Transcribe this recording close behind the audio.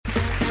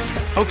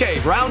Okay,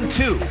 round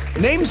 2.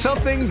 Name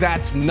something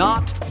that's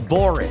not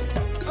boring.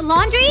 A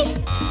laundry?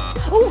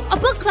 Ooh, a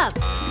book club.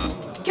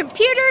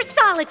 Computer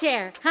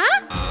solitaire,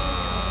 huh?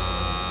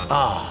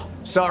 Ah,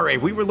 sorry,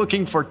 we were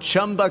looking for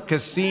Chumba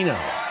Casino.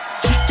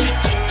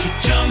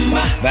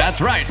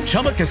 That's right,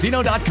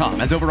 ChumbaCasino.com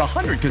has over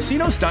 100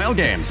 casino-style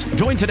games.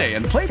 Join today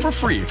and play for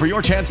free for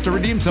your chance to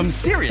redeem some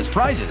serious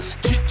prizes.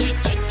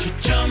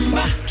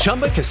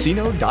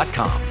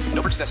 ChumbaCasino.com.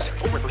 No purchase necessary.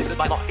 Void where prohibited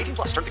by law. 18+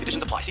 terms and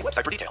conditions apply. See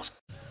website for details.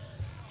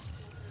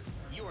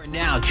 You are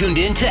now tuned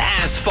in to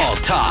Asphalt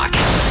Talk.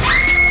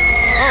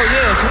 Oh,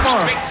 yeah, come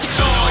on.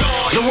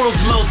 The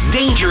world's most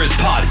dangerous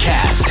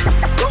podcast.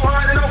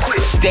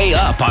 Stay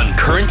up on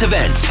current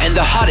events and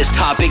the hottest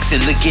topics in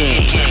the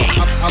game.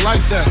 I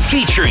like that.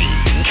 Featuring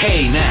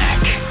K-Mac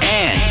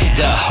and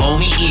the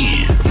homie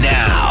Ian.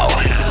 Now,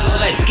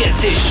 let's get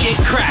this shit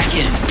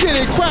cracking. Get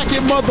it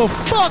cracking,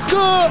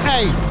 motherfucker.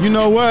 Hey, you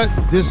know what?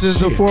 This is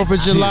the 4th of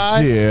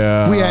July.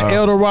 Yeah. We at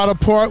El Dorado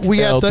Park.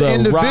 We at the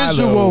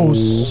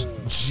Individuals.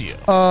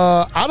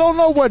 I don't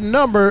know what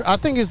number. I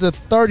think it's the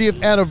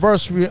 30th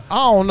anniversary. I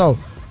don't know.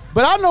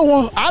 But I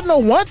know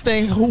one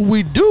thing who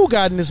we do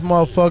got in this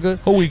motherfucker.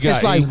 Who we got?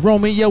 It's like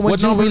Romeo and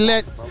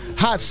Juliet,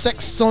 hot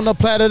sex on the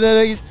platter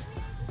today.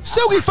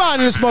 Silky fine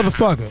in this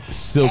motherfucker.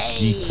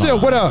 Silky. Sil,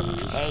 what up?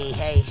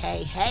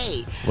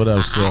 Hey. What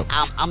up, Sil?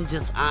 I'm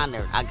just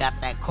honored. I got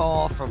that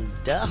call from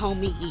the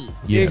homie E.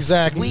 Yes.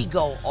 Exactly. We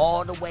go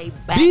all the way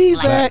back Bees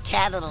like at-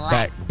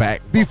 Cadillac.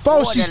 Back.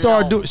 Before she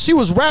started doing, she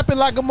was rapping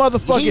like a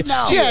motherfucker. You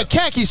know. She had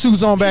khaki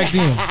suits on back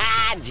then.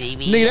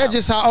 GB. Nigga, that's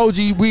just how OG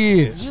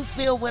we is. You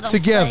feel what I'm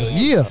Together,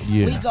 saying?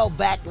 yeah. We go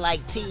back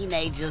like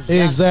teenagers.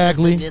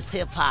 Exactly. This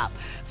hip hop.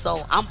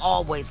 So I'm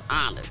always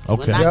honored.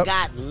 Okay. When I Yep.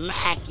 got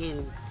Mac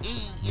and E,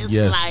 it's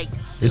Yes. like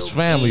It's Silky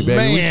family,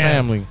 baby. We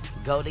family.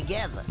 go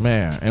together.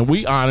 Man, and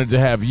we honored to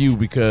have you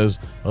because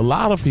a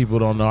lot of people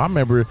don't know. I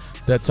remember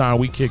that time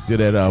we kicked it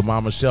at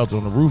Mama Shelter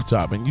on the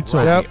rooftop, and you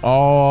told me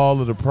all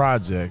of the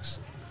projects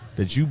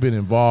that you've been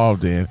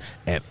involved in,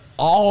 and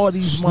all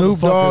these Snoop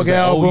motherfuckers Dogg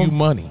that owe album. you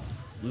money.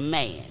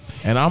 Man.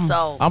 And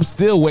I'm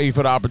still waiting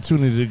for the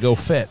opportunity to go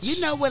fetch. You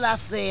know what I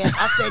said?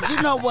 I said,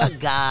 you know what,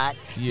 God?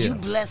 Yeah. You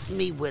bless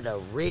me with a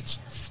rich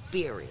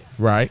spirit.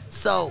 Right?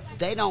 So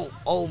they don't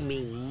owe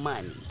me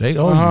money. They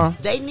owe you.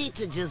 They need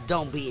to just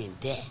don't be in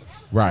debt.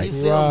 Right.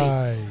 You feel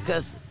Right. me?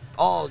 Because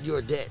all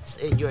your debts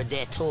and your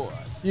debtors.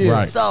 Yeah.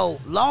 Right. So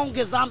long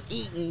as I'm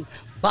eating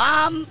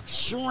bomb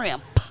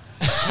shrimp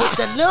with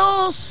the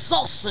little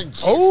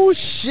sausages. Oh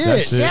shit!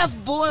 That's it. Chef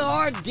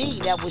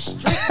Boyardee that was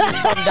strictly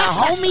from the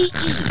homie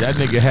E. That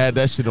nigga had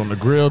that shit on the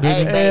grill,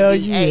 Hey didn't he? Hell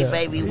baby, yeah. hey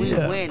baby, we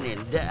Yeah. winning.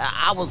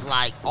 I was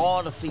like,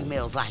 all the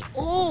females like,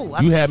 ooh.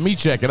 You had me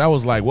checking. I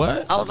was like,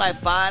 what? I was like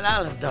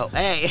 $5 though.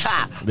 Hey,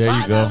 There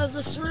you go. $5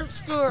 a shrimp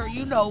score.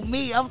 You know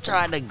me, I'm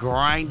trying to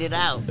grind it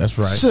out. That's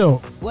right.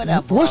 So, What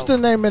up, bro? what's the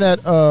name of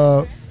that?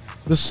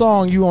 The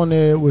song you on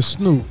there with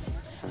Snoop?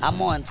 I'm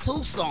on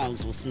 2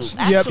 songs with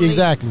Snoop. Yep, Actually,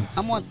 exactly.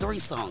 I'm on 3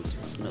 songs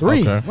with Snoop.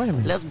 3. Okay. Wait a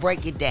minute. Let's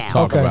break it down.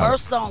 Talk The about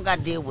first song I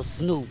did with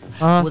Snoop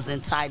Uh-huh. was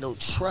entitled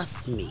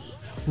Trust Me.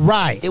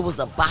 Right. It was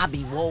a Bobby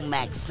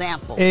Womack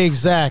sample.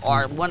 Exactly.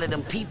 Or one of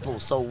them people,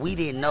 so we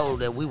didn't know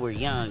that we were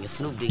young and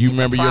Snoop didn't You get the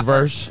remember your proper-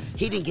 verse?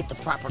 He didn't get the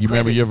proper You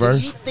remember credit. your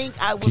verse? Do you think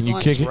I was Can you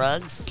on kick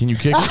drugs? it? Can you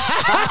kick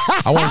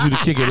it? I want you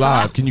to kick it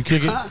live. Can you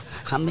kick it?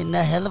 I'm in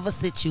a hell of a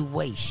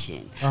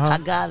situation. Uh-huh. I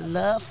got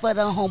love for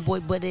the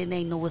homeboy, but it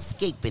ain't no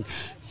escaping.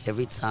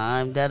 Every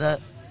time that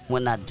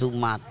when I do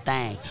my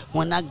thing,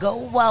 when I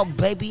go out,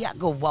 baby, I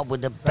go out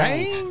with a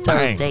bang. Bang.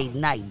 Thursday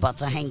night, about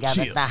to hang out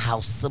Chill. at the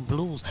House of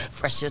Blues.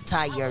 Fresh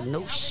attire,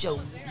 no shoes,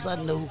 a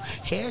new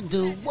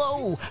hairdo.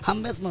 Whoa,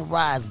 I'm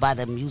mesmerized by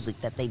the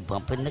music that they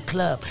bump in the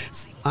club.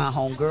 See my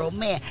homegirl,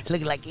 man,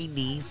 looking like he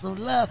needs some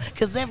love.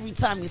 Cause every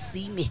time you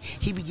see me,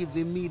 he be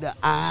giving me the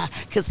eye.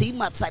 Cause he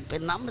my type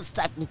and I'm his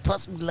type and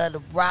plus we love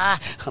to ride.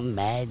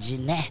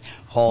 Imagine that,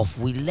 off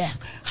we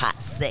left. Hot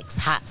sex,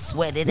 hot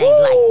sweat, it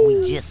ain't like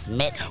we just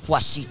met. Why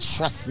she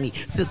trust me?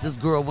 Since this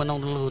girl went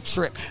on a little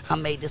trip, I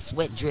made the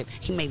sweat drip,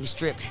 he made me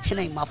strip. It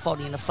ain't my fault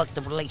he in a fucked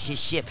up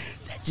relationship.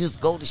 That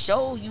just go to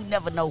show you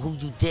never know who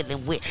you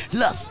dealing with.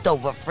 Lust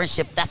over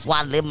friendship, that's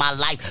why I live my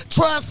life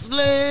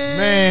trustless.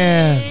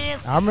 Man,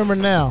 I remember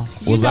now.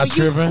 Was I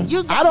tripping?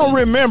 I don't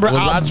remember. Was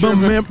I I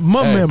tripping?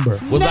 remember.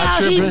 Was now I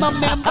tripping? he my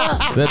member.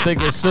 That thing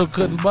that Silk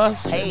couldn't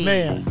bust? Hey.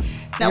 Man.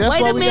 Now Yeah, that's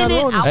wait why a we got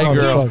minute. on this Hey,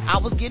 girl. I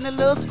was getting a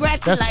little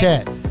scratchy. That's like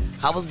cat.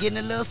 I was getting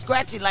a little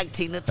scratchy like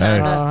Tina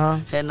Turner Uh-huh.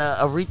 and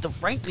Aretha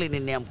Franklin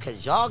and them,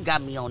 cause y'all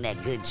got me on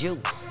that good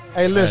juice.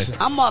 Hey, listen.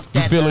 I'm off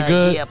You that. feeling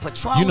good? Yeah,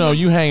 Patron. You know,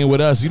 you hanging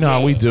with us. You know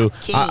how we do.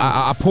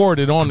 I Kings. poured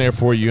it on there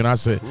for you, and I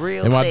said,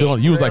 Real am I thick,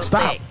 doing? You was real like,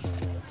 stop. thick.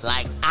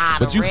 Like,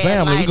 But you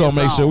family, we gonna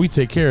make sure we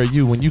take care of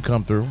you when you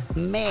come through.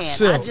 Man,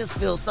 Silk. I just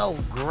feel so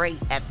great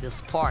at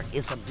this park.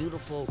 It's a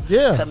beautiful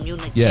Yeah.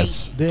 communication.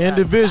 Yes. The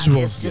individual.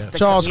 It's just the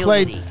Charles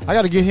community. Clayton. I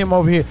got to get him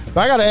over here.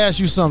 But I got to ask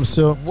you something,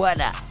 Sil. What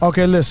up?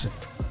 Okay, listen.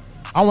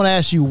 I want to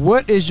ask you,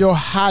 what is your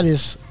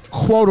hottest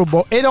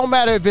quotable. It don't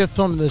matter if it's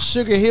from the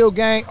Sugar Hill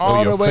Gang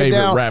all your the way favorite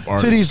down rap to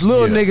artist. these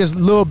little Yeah. niggas,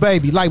 Lil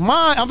Baby. Like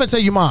mine, I'm gonna tell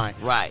you mine.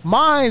 Right.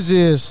 Mine's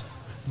is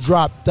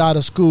dropped out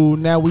of school,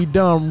 now we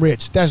dumb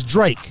rich. That's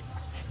Drake.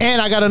 And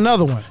I got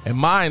another one. And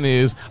mine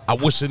is, I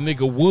wish a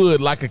nigga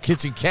would like a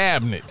kitchen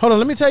cabinet. Hold on,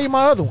 let me tell you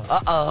my other one.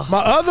 My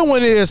other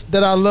one is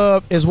that I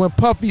love is when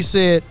Puffy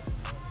said,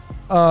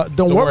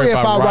 don't worry if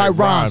I write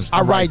rhymes,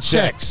 I write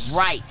checks.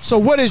 Right. So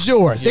what is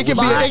yours? Yeah, It can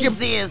be. Mine It can,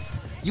 is,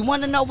 you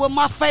want to know what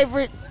my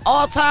favorite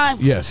all time?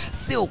 Yes.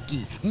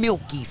 Silky,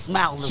 milky,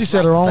 smouthless, She said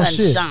like her own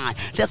shit. sunshine.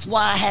 That's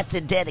why I had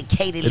to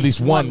dedicate at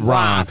least one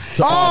rhyme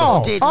to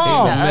all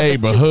all the the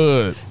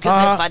neighborhood.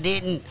 Because if I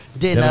didn't,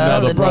 then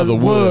Another the brother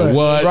would.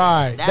 What?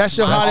 Right. That's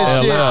your That's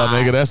hottest shit. LL,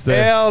 nigga. That's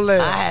that. LL.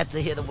 I had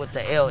to hit him with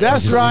the LL.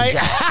 That's right.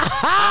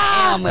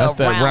 I am That's a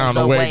that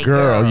round-the-way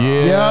girl.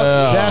 Yeah.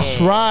 Yep,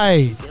 that's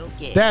right.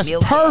 Silky, That's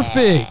milky.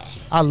 perfect.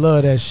 I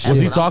love that shit. Was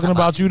he what I'm talking talking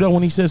about you though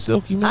when he said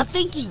Silky, I man?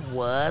 think he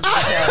was.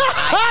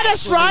 Because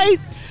That's right.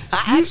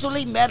 I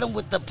actually met him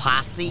with the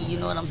posse, you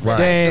know what I'm saying?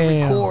 Right. I used to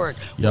Damn. record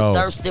Yo. with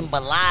Thurston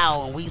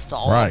Bilal, and we used to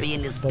all Right. be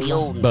in this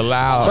building.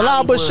 Bilal. Bilal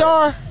Hollywood.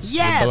 Bashar?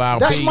 Yes. Bilal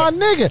That's P. my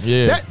nigga.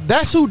 Yeah.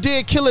 That's who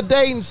did Killer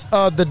Dayton's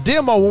the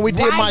demo when we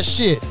did my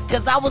shit.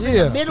 Because I was in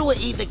Yeah. the middle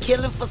of either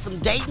killing for some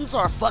Daytons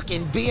or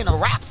fucking being a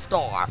rap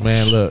star.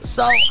 Man, look.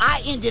 So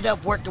I ended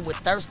up working with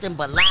Thurston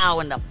Bilal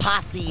and the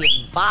posse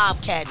and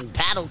Bobcat and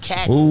Battle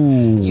Cat.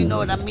 Ooh. You know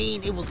what I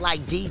mean? It was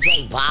like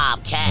DJ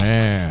Bobcat.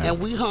 Man. And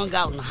we hung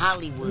out in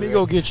Hollywood. Let me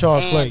go get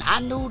Charles And Plate.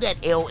 I knew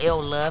that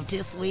LL loved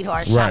his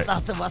sweetheart. Right. Shouts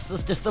out to my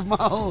sister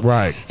Simone.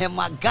 Right. And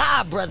my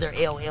god brother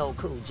LL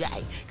Cool J.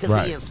 Because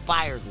Right. he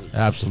inspired me.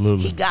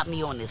 Absolutely. He got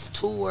me on this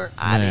tour.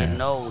 I Man. didn't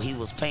know he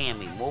was paying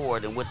me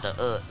more than with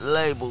the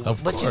label.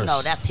 Of But you course.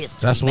 know, that's history.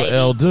 That's what baby.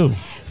 L do.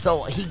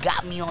 So he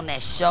got me on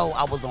that show.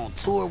 I was on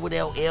tour with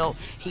LL.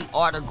 He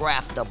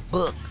autographed the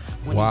book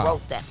when Wow. he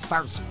wrote that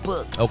first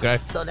book. Okay.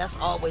 So that's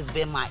always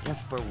been my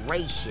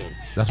inspiration.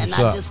 That's and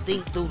what's I up. just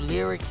think through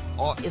lyrics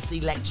or it's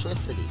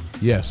electricity.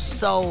 Yes.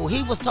 So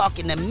he was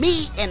talking to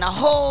me and a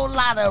whole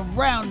lot of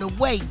round the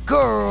way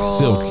girls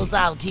Silky.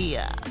 out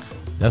here.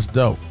 That's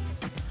dope.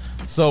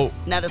 So,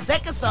 Now the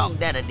second song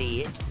that I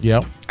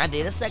yep.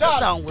 did a second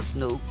song with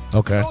Snoop.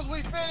 Okay. As soon as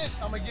we finish,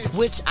 I'm gonna get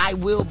Which I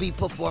will be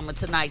performing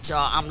tonight,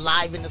 y'all. I'm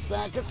live in the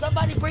sun. Could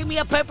somebody bring me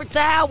a paper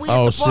towel? We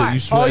Oh at the shit, park. you Oh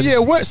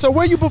sweating? yeah, so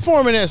where you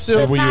performing at,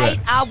 Sil? Where you at? Tonight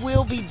I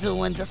will be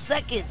doing the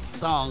second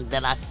song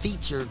that I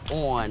featured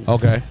on.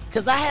 Okay.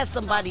 Cause I had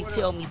somebody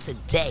tell me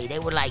today, they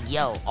were like,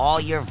 "Yo, all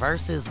your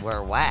verses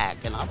were whack,"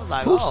 and I was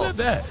like, Who "Oh." said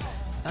that?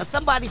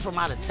 Somebody from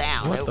out of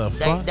town. What the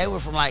they, fuck? They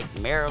were from like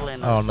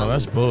Maryland or Oh something. no,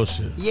 that's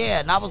bullshit. Yeah,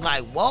 and I was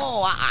like,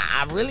 whoa,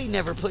 I really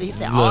never put. He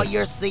said, all Look.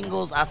 your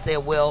singles. I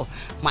said, well,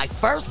 my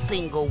first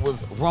single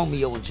was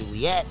Romeo and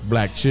Juliet.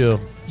 Black Chill.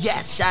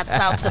 Yes, shouts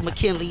out to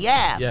McKinley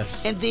Ave.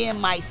 Yes. And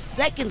then my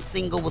second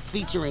single was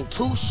featuring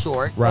Too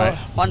Short Right.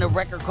 on a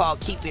record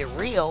called Keep It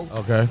Real.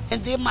 Okay.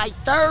 And then my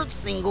third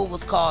single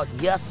was called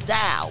Your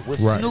Style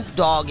with Right. Snoop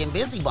Dogg and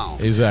Busy Bone.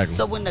 Exactly.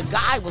 So when the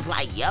guy was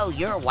like, yo,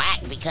 you're whack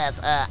because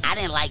I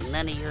didn't like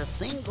none of your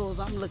singles,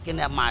 I'm looking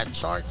at my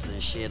charts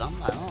and shit. I'm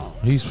like, oh.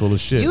 He's full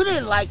of shit. You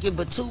didn't like it,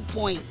 but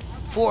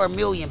 2.4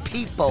 million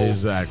people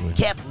Exactly.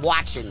 kept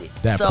watching it.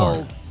 That so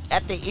part.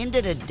 at the end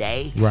of the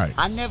day, Right.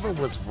 I never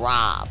was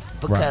robbed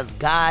because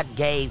God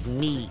gave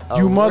me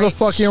You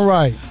motherfucking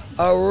right.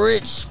 a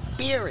rich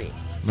spirit.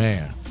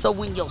 Man. So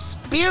when your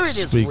spirit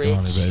is Speak rich,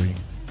 on it, baby.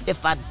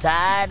 if I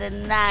die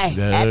tonight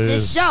That at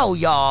this is- show,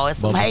 y'all, it's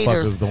some Motherfuckers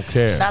haters. don't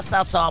care. Shouts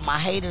out to all my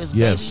haters,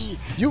 Yes.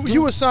 baby.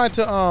 You were signed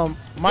to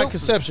My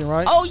Conception,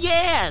 right? Oh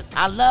yeah,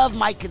 I love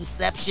my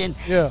Conception.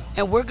 Yeah.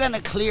 And we're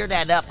gonna clear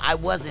that up. I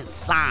wasn't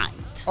signed.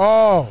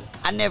 Oh,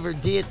 I never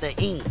did the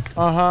ink.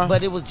 Uh-huh.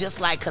 But it was just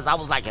like, because I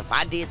was like, if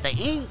I did the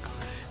ink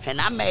and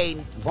I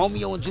made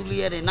Romeo and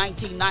Juliet in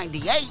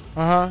 1998,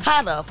 Uh-huh.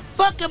 how the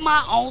fuck am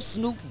I on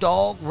Snoop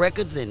Dogg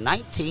records in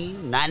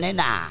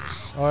 1999?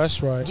 oh,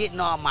 that's right. Getting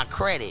all my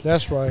credit.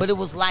 That's right. But it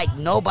was like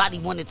nobody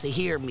wanted to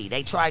hear me.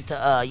 They tried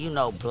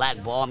to,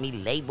 blackball me,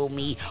 label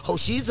me. Oh,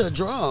 she's a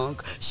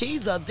drunk.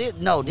 She's a this.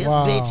 No, this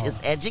Wow. bitch is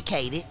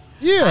educated.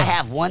 Yeah. I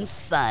have one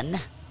son.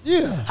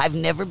 Yeah, I've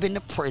never been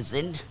to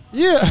prison.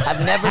 yeah.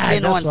 I've never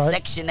been That's on right.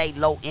 Section 8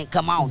 low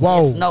income. I don't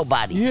Whoa. diss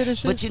nobody. You hear this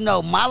shit?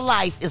 But my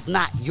life is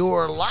not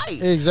your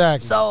life.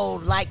 Exactly.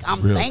 So,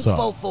 I'm Real thankful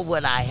talk. for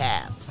what I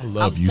have. I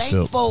love I'm you, Silk.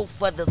 thankful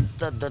for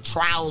the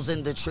trials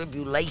and the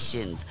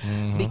tribulations.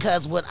 Mm-hmm.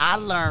 Because what I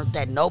learned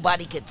that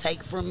nobody could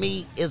take from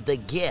me is the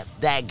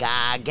gift that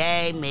God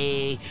gave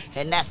me.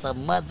 And that's a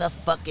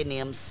motherfucking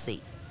MC.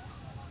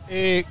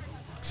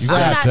 You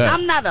got that.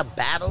 I'm not a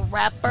battle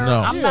rapper.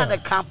 No. I'm not Yeah. a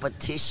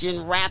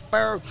competition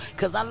rapper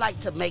because I like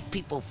to make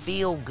people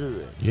feel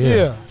good.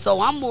 Yeah.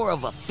 So I'm more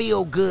of a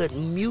feel-good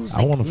music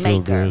I wanna feel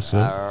maker. good, sis.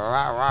 Rah,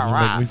 rah, You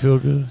rah. make me feel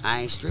good. I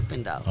ain't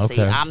stripping though. Okay.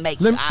 See, I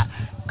make. Lem-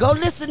 Go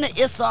listen to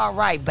 "It's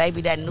Alright,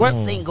 Baby," that new What?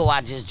 single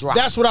I just dropped.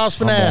 That's what I was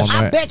finna I'm on ask.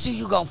 that. I bet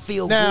you gonna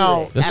feel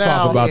Now- good. Let's after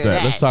talk you about hear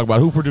that. Let's talk about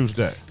who produced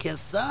that. Can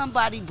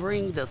somebody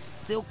bring the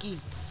silky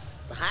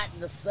hot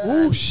in the sun.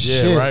 Ooh,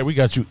 shit. Yeah, right. We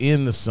got you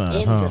in the sun.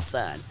 In the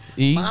sun.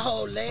 E? My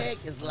whole leg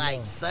is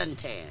like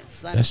suntan.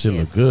 That shit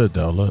look good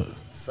though. Look.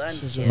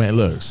 Sun-kissed. Man,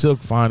 look, Silk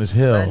fine as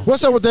hell.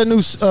 What's up with that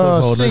new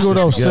single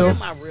though, Silk?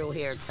 My real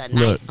hair tonight.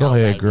 Look, go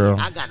ahead, baby. girl.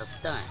 I got a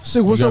stunt.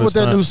 Silk, what's up with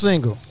that new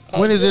single?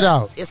 When is it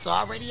out? It's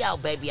already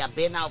out, baby. I've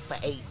been out for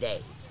 8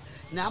 days.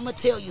 Now I'm gonna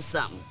tell you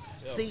something.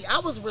 See, I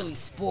was really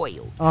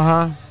spoiled.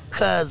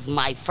 Cause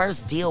my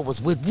first deal was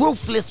with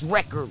Ruthless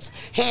Records,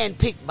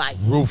 handpicked by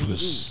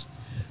Ruthless. Eazy-E.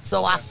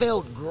 So I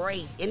felt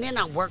great. And then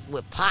I worked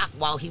with Pac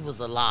while he was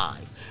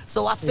alive.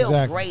 So I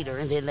felt greater,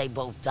 and then they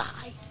both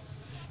died.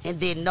 And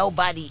then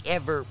nobody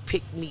ever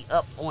picked me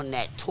up on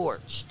that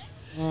torch.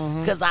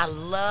 Because I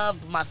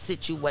loved my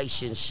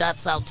situation.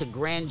 Shouts out to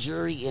Grand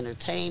Jury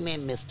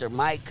Entertainment, Mr.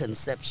 Mike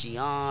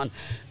Concepcion,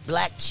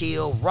 Black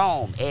Chill,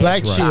 Rome.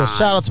 Black Chill.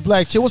 Shout out to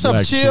Black Chill. What's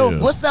up, Chill?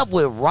 What's up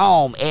with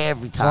Rome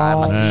every time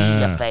I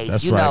see your face?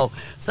 That's you know,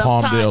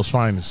 Palmdale's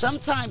finest.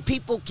 Sometimes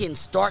people can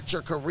start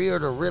your career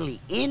to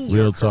really end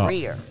your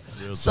career.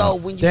 So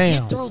when you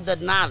get through the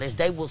knowledge,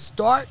 they will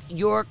start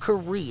your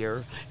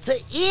career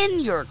to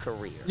end your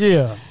career.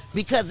 Yeah.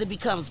 Because it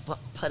becomes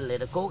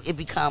political, it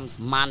becomes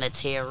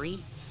monetary.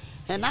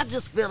 And I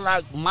just feel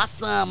like my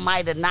son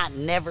might have not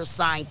never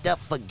signed up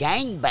for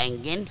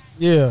gangbanging.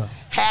 Yeah.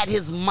 Had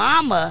his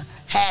mama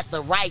had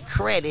the right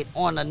credit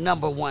on a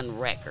 #1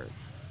 record.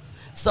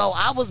 So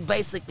I was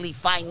basically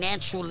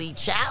financially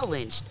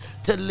challenged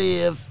to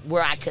live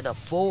where I could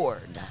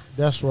afford.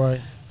 That's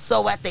right.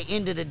 So at the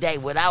end of the day,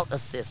 without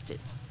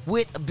assistance,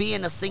 with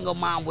being a single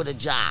mom with a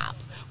job,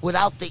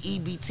 without the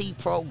EBT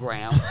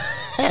program,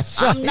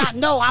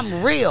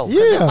 I'm real.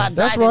 Because if I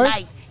die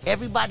tonight,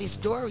 everybody's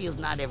story is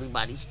not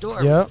everybody's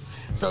story. Yep.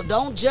 So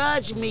don't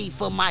judge me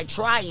for my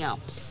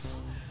triumphs,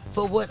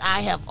 for what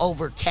I have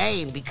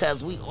overcame,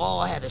 because we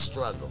all had a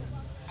struggle.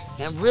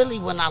 And really,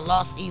 when I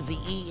lost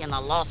Eazy-E and I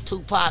lost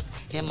Tupac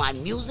in my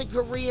music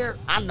career,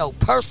 I know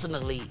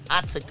personally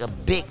I took a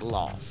big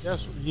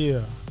loss.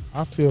 Yeah,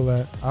 I feel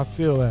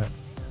that.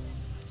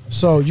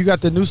 So you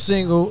got the new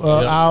single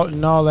out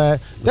and all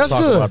that. That's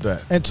good. About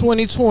that. And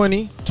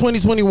 2020,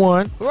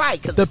 2021. Right,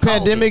 because the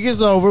pandemic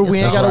is over. We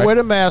ain't got to wear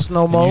the mask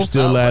no more. And you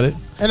still at it.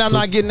 And I'm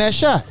not getting that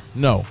shot.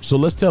 No. So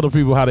let's tell the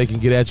people how they can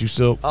get at you,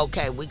 Silk.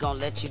 Okay, we're going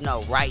to let you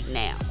know right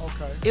now.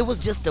 Okay. It was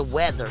just the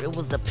weather. It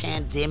was the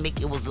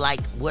pandemic. It was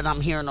like what I'm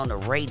hearing on the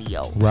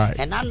radio. Right.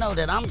 And I know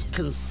that I'm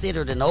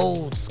considered an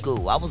old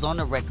school. I was on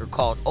a record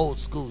called Old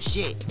School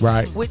Shit.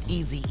 Right. With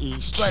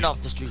Eazy-E, straight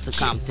off the streets of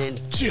Compton.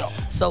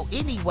 So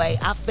anyway,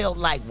 I felt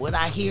like what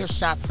I hear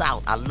shots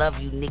out. I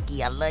love you,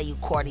 Nikki. I love you,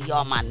 Cordy,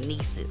 all my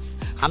nieces.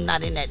 I'm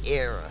not in that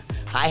era.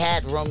 I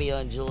had Romeo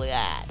and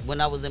Juliet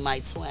when I was in my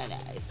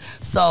 20s.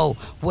 So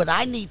what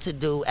I need to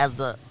do as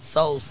the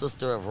soul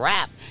sister of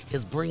rap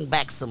is bring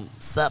back some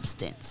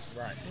substance.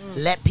 Right.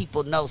 Let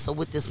people know. So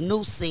with this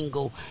new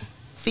single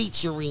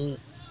featuring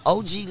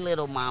OG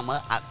Lil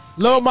Mama.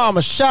 Lil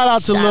Mama. Shout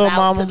out to Lil Mama. Shout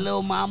out to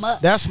Lil Mama.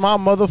 That's my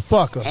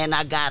motherfucker. And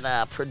I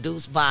got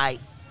produced by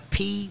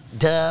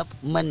P-Dub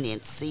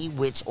Manensi,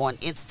 which on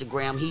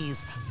Instagram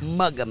he's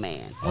Mugga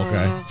Man.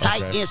 Okay.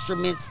 Tight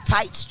instruments,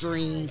 tight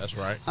strings. That's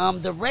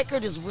right. The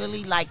record is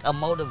really like a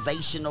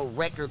motivational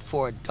record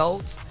for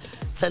adults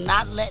to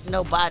not let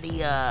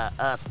nobody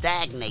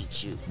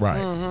stagnate you.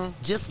 Right.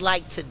 Just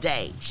like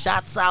today.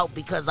 Shots out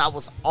because I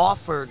was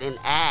offered and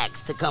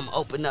asked to come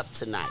open up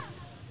tonight.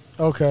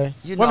 Okay.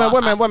 You wait a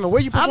minute.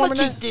 Where you performing I'm going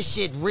to keep at? this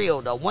shit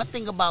real, though. One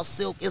thing about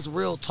Silk is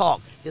real talk.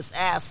 It's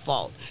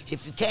asphalt.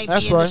 If you can't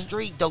That's be in right. the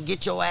street, don't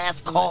get your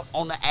ass caught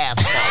on the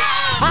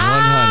asphalt.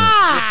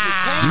 100. If you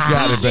can't You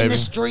got be it, baby. in the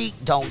street,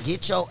 don't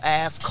get your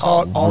ass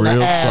caught on Real the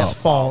talk.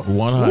 asphalt.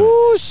 100.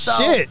 Ooh, So,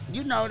 shit.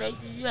 you know,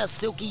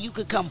 Silky, you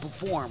could come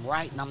perform,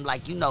 right? And I'm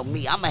like, you know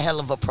me, I'm a hell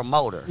of a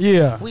promoter.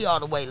 Yeah. We all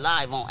the way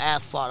live on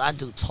asphalt. I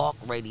do talk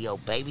radio,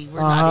 baby. We're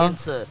not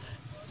into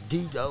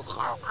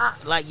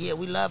like, yeah,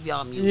 we love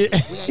y'all music. Yeah.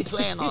 We ain't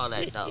playing all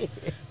that, though.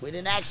 We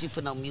didn't ask you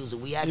for no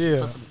music. We asked you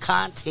for some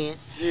content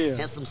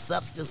and some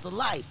substance of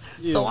life.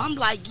 Yeah. So I'm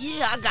like,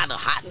 yeah, I got a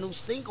hot new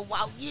single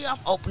out. Yeah, I'm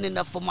opening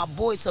up for my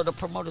boy. So the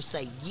promoter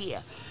say,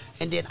 yeah.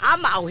 And then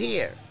I'm out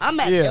here. I'm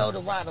at El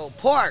Dorado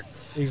Park.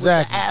 Exactly.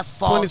 With the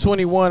asphalt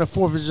 2021 and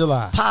 4th of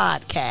July.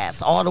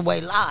 podcast all the way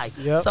live.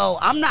 Yep. So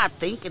I'm not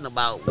thinking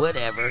about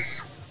whatever.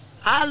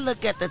 I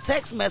look at the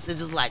text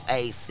messages like,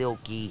 hey,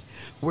 Silky,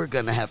 we're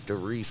going to have to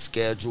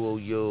reschedule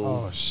you.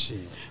 Oh, shit.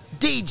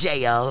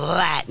 DJ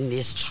Aladdin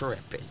is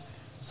tripping.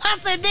 I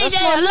said, That's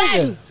DJ my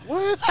Aladdin. nigga.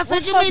 What? I said,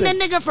 What you mean the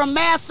happened? nigga from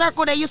Mass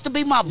Circle that used to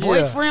be my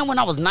boyfriend when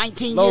I was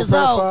 19 Low years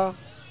profile. old?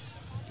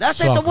 That's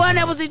it, the Sucker. one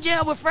that was in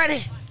jail with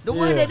Freddie. The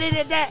one that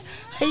did that.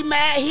 He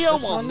mad, he don't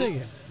That's my want me.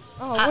 nigga.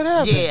 Oh, what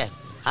happened? Yeah.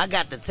 I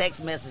got the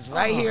text message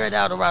right here at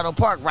El Dorado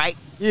Park, right?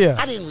 Yeah.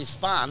 I didn't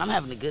respond. I'm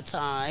having a good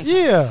time.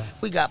 Yeah.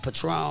 We got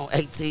Patron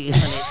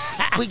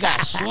 1800. We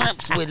got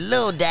shrimps with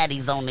little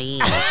daddies on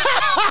the end.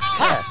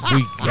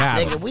 We got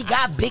Nigga, it. we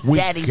got big We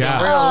daddies got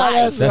in it. real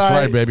life. That's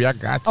right. right, baby. I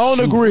got you. On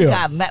the grill.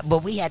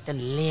 But we had the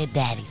little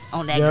daddies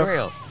on that Yep.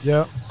 grill.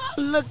 Yep.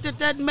 I looked at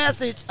that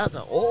message. I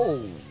said,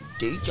 oh,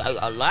 DJ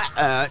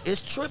Aladdin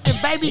is tripping,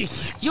 baby.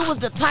 You was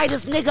the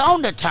tightest nigga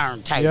on the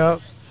turntable.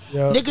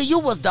 Yep. Nigga, you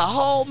was the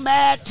whole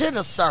Mad to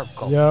the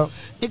Circle. Yep.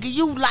 Nigga,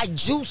 you like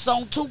Juice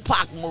on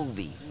Tupac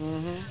movie.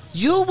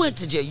 You went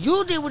to jail.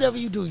 You did whatever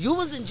you do. You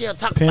was in jail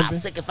talking about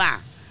sick and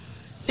fine.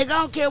 Nigga, I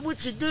don't care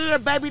what you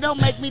did, baby.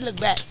 Don't make me look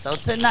bad. So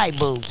tonight,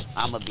 boo,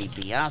 I'ma be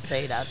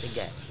Beyonce out the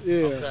gate.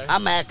 Yeah. Okay.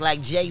 I'ma act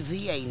like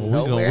Jay-Z ain't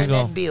nowhere in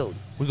that building.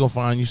 We're gonna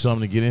find you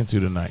something to get into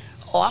tonight.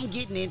 Oh, I'm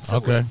getting into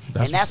it.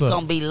 And that's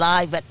going to be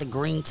live at the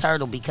Green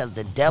Turtle because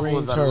the devil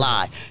is a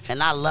lie.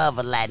 And I love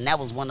Aladdin. That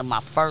was one of my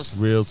first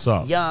Real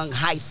talk. Young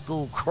high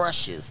school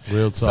crushes.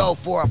 Real talk. So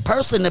for a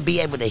person to be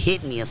able to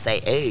hit me and say,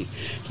 hey,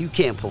 you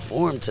can't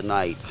perform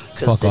tonight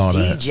because the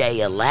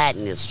DJ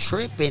Aladdin is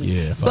tripping.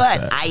 Yeah,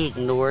 but I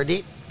ignored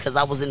it because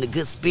I was in the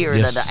good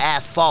spirit of the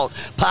Asphalt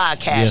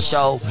podcast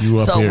show.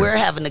 So we're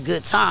having a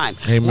good time.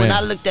 Amen. When I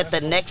looked at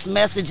the next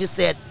message, it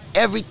said,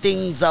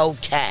 everything's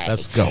okay.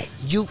 Let's go.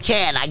 You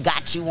can. I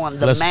got you on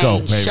the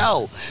main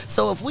show.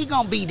 So if we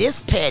gonna be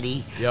this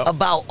petty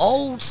about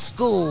old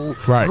school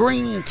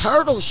Green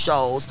Turtle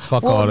shows,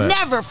 we'll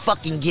never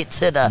fucking get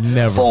to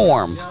the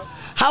form.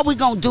 How we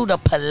gonna do the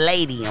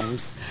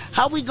Palladiums?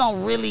 How we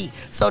gonna really?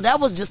 So that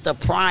was just a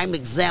prime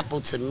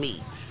example to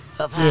me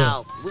of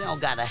how we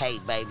don't gotta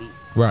hate, baby.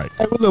 Right.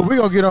 Hey, well, look, we're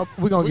gonna get up.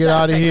 We're gonna get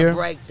out of here. A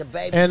break, the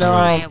baby. And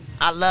I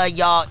love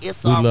y'all.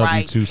 It's all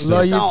right. Too, it's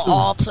on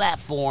all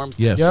platforms.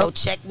 Yes. So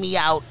check me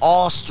out.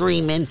 All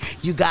streaming.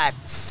 You got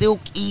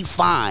Silky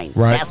Fine.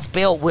 Right. That's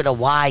spelled with a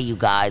Y, you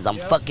guys. I'm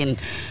fucking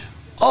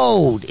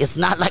old. It's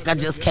not like I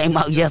just came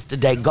out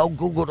yesterday. Go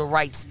Google the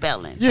right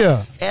spelling.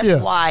 Yeah.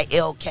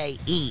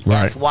 SYLKE.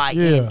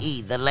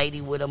 FYNE. The lady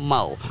with a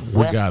mo.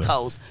 West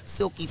Coast.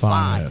 Silky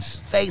Fine.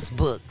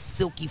 Facebook.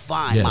 Silky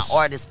Fine. My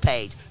artist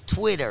page.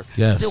 Twitter.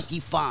 Silky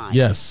Fine.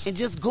 Yes. And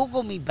just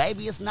Google me,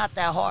 baby. It's not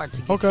that hard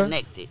to get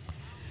connected.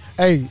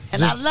 Hey,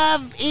 and I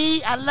love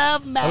E. I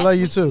love Matt. I love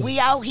you too. We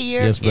out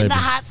here in the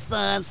hot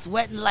sun,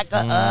 sweating like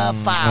a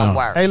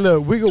firework. Hey,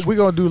 look, we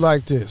gonna do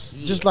like this.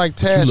 Just like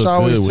Tash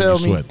always tell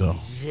me. Sweat, though.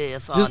 Yeah,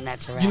 it's all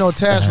natural. You know,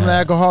 Tash from the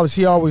Alcoholics,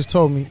 he always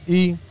told me,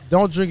 E,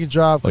 don't drink and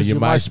drive because you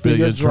might spill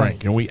your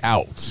drink. And we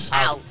out.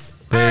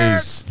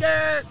 Peace.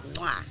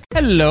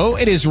 Hello,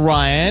 it is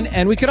Ryan,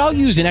 and we could all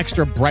use an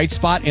extra bright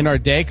spot in our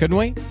day, couldn't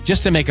we?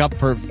 Just to make up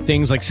for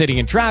things like sitting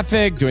in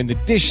traffic, doing the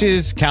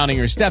dishes, counting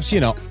your steps,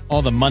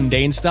 all the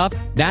mundane stuff.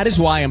 That is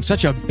why I'm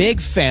such a big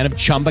fan of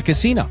Chumba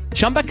Casino.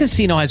 Chumba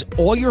Casino has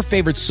all your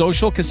favorite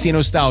social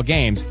casino-style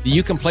games that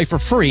you can play for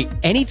free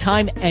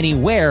anytime,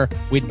 anywhere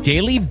with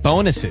daily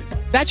bonuses.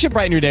 That should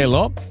brighten your day a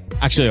little.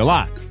 Actually, a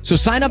lot. So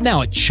sign up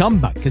now at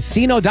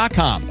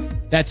ChumbaCasino.com.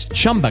 That's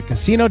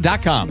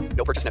ChumbaCasino.com.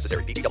 No purchase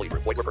necessary. VGW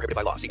Group. Void where prohibited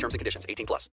by law. See terms and conditions. 18+.